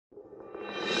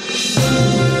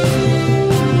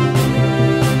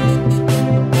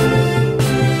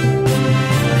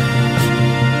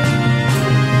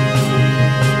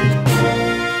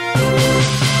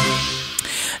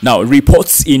Now,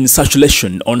 reports in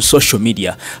circulation on social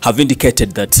media have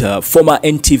indicated that former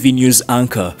NTV news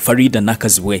anchor Faridah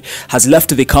Nakazibwe has left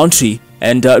the country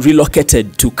and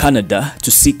relocated to Canada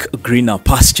to seek greener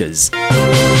pastures.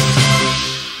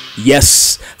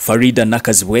 Yes, Faridah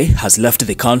Nakazibwe has left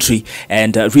the country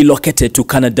and relocated to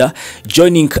Canada,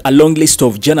 joining a long list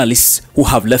of journalists who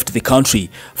have left the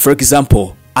country. For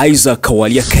example, Isaac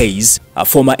Kawalia Case, a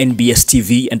former NBS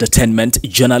TV entertainment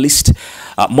journalist,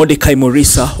 Mordecai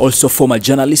Morisa, also former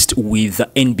journalist with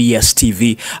NBS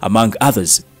TV, among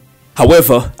others.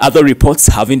 However, other reports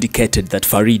have indicated that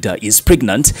Faridah is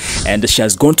pregnant and she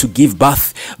has gone to give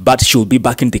birth, but she'll be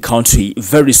back in the country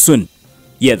very soon.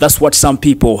 Yeah, that's what some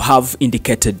people have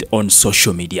indicated on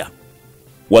social media.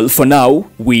 Well, for now,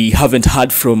 we haven't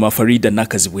heard from Faridah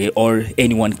Nakazibwe or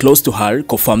anyone close to her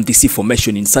confirm this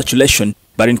information in circulation,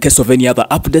 but in case of any other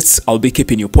updates, I'll be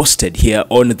keeping you posted here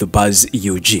on The Buzz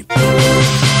UG.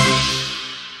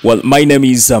 Well, my name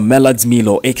is Melads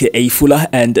Milo, aka Fula,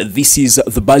 and this is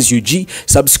The Buzz UG.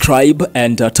 Subscribe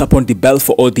and tap on the bell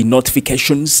for all the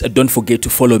notifications. Don't forget to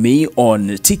follow me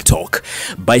on TikTok.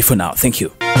 Bye for now. Thank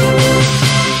you.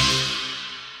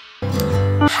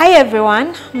 Hi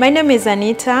everyone, my name is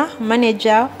Anita,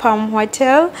 manager Palm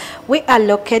Hotel. We are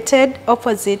located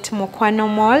opposite Mukwano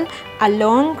Mall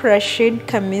along Rashid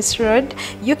Kamis Road.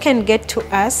 You can get to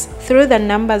us through the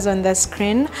numbers on the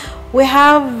screen. We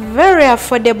have very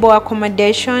affordable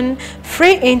accommodation,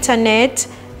 free internet,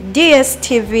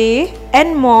 DSTV,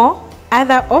 and more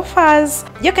other offers.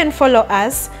 You can follow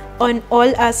us on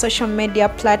all our social media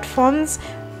platforms.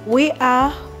 We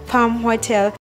are Palm Hotel.